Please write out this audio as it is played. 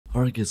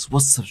Alright guys,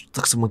 what's up?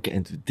 Toxic Monkey,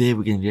 and today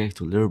we're gonna react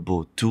to Lil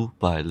 2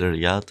 by Lil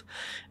Yachty.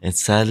 And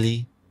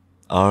sadly,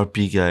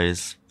 RP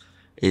guys,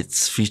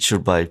 it's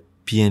featured by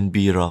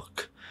PnB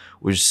Rock,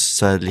 which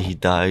sadly he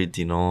died,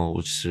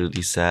 which is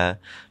really sad.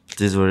 But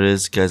this is what it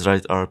is, guys.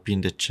 Write RP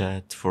in the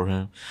chat for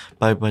him.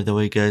 By the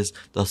way, guys,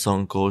 the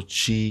song called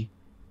She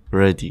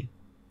Ready.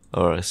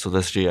 Alright, so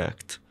let's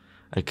react.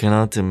 I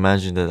cannot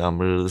imagine that I'm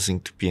really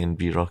listening to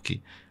PnB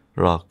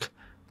Rock.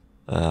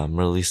 I'm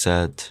really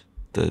sad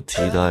that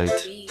he died.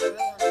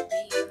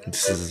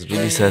 This is a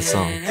really sad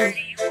song.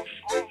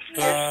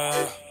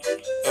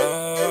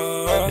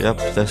 Yep,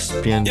 that's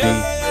PnB.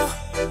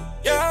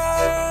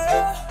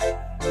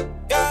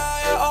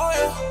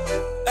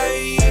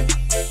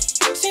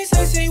 She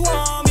said she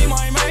want me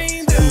my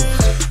main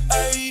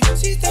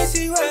bitch. She said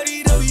she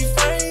ready to be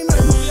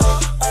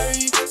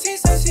famous. She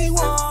said she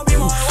want me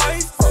my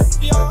wife.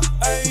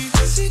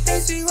 She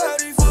said she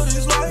ready for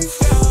this life.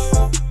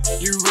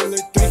 You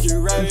really think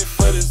you're ready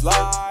for this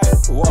life?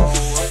 Whoa.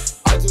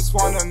 I just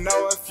wanna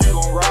know if you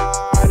gon'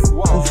 ride.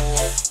 Whoa.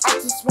 I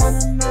just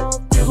wanna know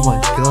if you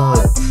gon'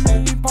 ride for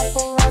me.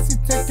 Paparazzi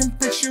taking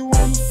pictures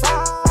on the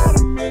side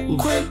of me.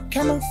 Quick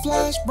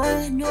camouflage,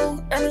 brand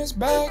new Aaron's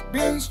bag,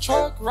 Benz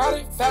truck, ride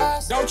it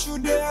fast. Don't you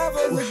dare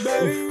ever look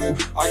back.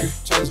 I can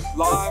change your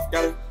life,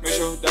 gotta make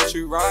sure that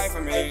you ride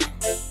for me.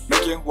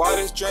 Making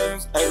wildest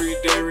dreams,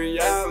 everyday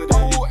reality.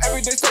 Ooh,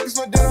 everyday seconds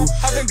for dinner,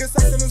 having good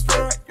sex in the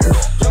spirit.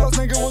 Jealous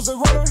nigga was a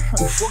runner.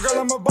 Well,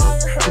 girl, I'm a buyer.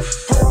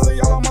 Put all of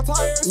y'all on my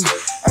tires.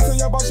 Until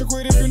y'all about to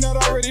quit if you're not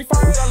already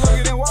fired. I look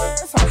it in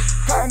wires.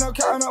 Counting up,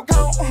 count.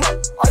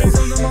 All these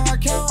things in my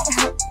account.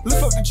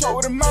 Lift up the chart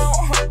with a mount.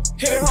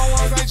 Hit it home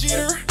while I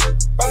cheater.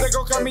 About to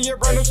go cut me a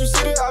brand new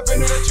two-seater. I've been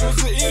knew that you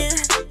was the eater.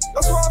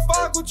 That's why I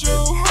fuck with you.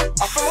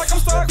 I feel like I'm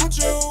stuck with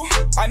you.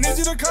 I need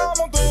you to come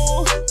on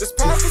through. Just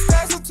pass the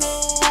stats or two.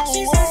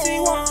 She said she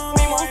want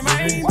me my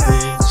main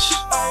bitch.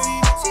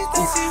 She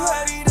think she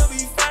ready to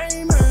be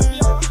famous.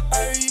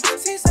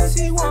 She said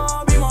she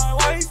want me my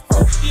wife.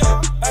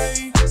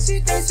 She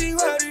think she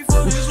ready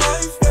for this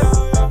life.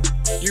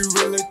 You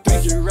really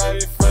think you're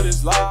ready for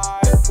this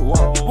life?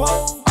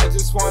 Whoa. I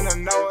just wanna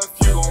know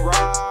if you gon'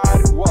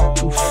 ride. Whoa.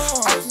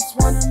 I just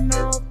wanna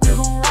know if you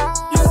gon' ride.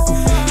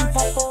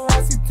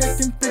 Paparazzi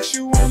taking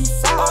pictures on the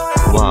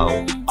side.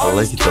 Wow, I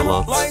like it a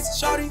lot.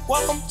 Lights, shawty,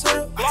 welcome to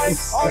the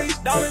life. All these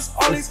diamonds,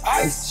 all these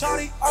ice,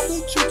 shawty, I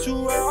think you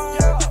too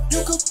right.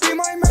 You could be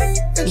my mate,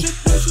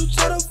 introduce you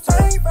to the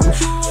fame. I'm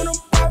true on a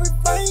private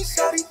place,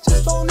 shawty,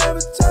 just don't ever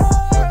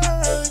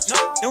touch.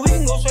 And we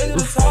can go straight to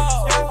the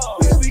top.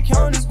 We can be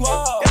counting this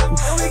guap.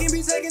 And we can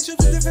be taking trips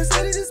to different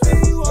cities, just me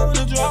and you on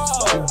the drop.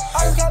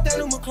 I just got that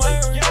new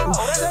McLaren. Oh,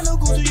 that's that new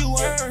Gucci you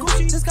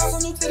wearing. Just got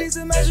some new titties,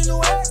 imagine new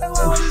ass. That's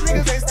why all these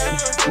niggas they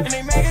staring. And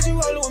they mad cause you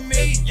rollin' with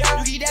me. You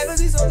keep that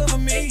pussy so good for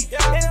me.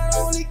 And I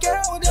don't really care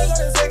what they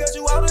gotta say, cause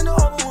you out in the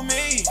open with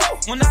me.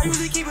 When I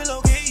usually keep it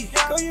low key,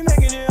 girl, you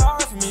making it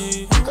hard for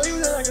me. Girl, you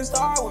look like a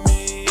star with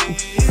me.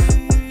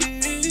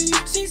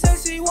 She said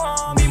she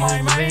want me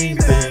my main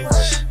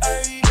bitch.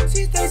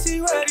 She thinks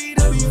she ready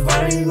to be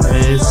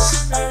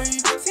famous.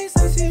 She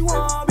said she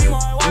want me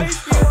my wife.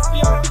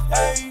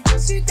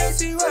 She thinks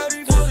she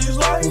ready for this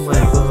life. Oh my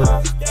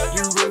god.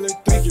 You really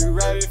think you're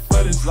ready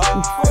for this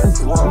life?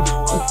 Whoa.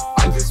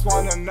 I just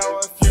wanna know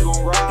if you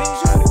gon'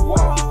 ride.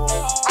 Whoa.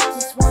 I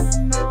just wanna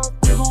know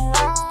if you gon'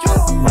 ride.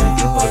 Oh my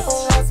god.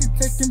 Paparazzi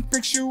taking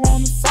pictures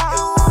on the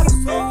side of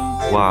me.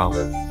 Wow.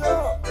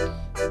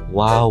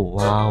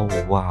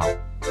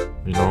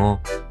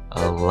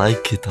 I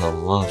like it a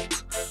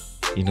lot.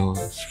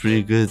 It's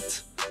pretty good.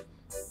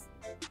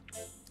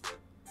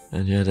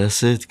 And yeah,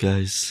 that's it,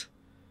 guys.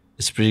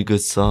 It's a pretty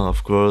good song.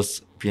 Of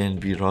course,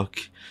 PnB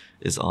Rock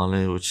is on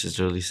it, which is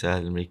really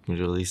sad and make me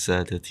really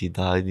sad that he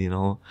died,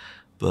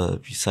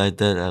 But beside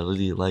that, I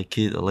really like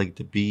it. I like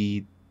the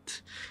beat,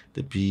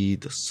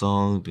 the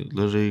song, the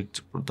lyric,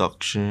 the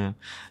production.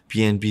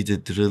 PnB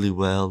did really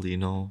well,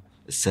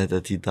 It's sad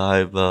that he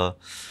died, but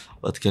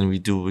what can we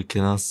do? We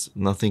cannot,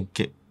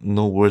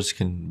 no words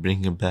can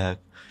bring him back.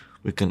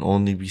 We can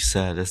only be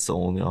sad. That's the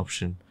only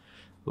option.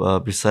 But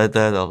beside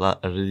that,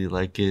 I really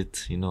like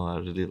it. I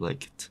really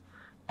like it.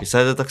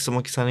 Beside that, Toxic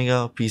Monkey signing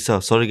out. Peace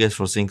out. Sorry guys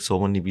for saying so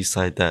many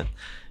beside that.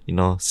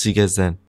 See you guys then.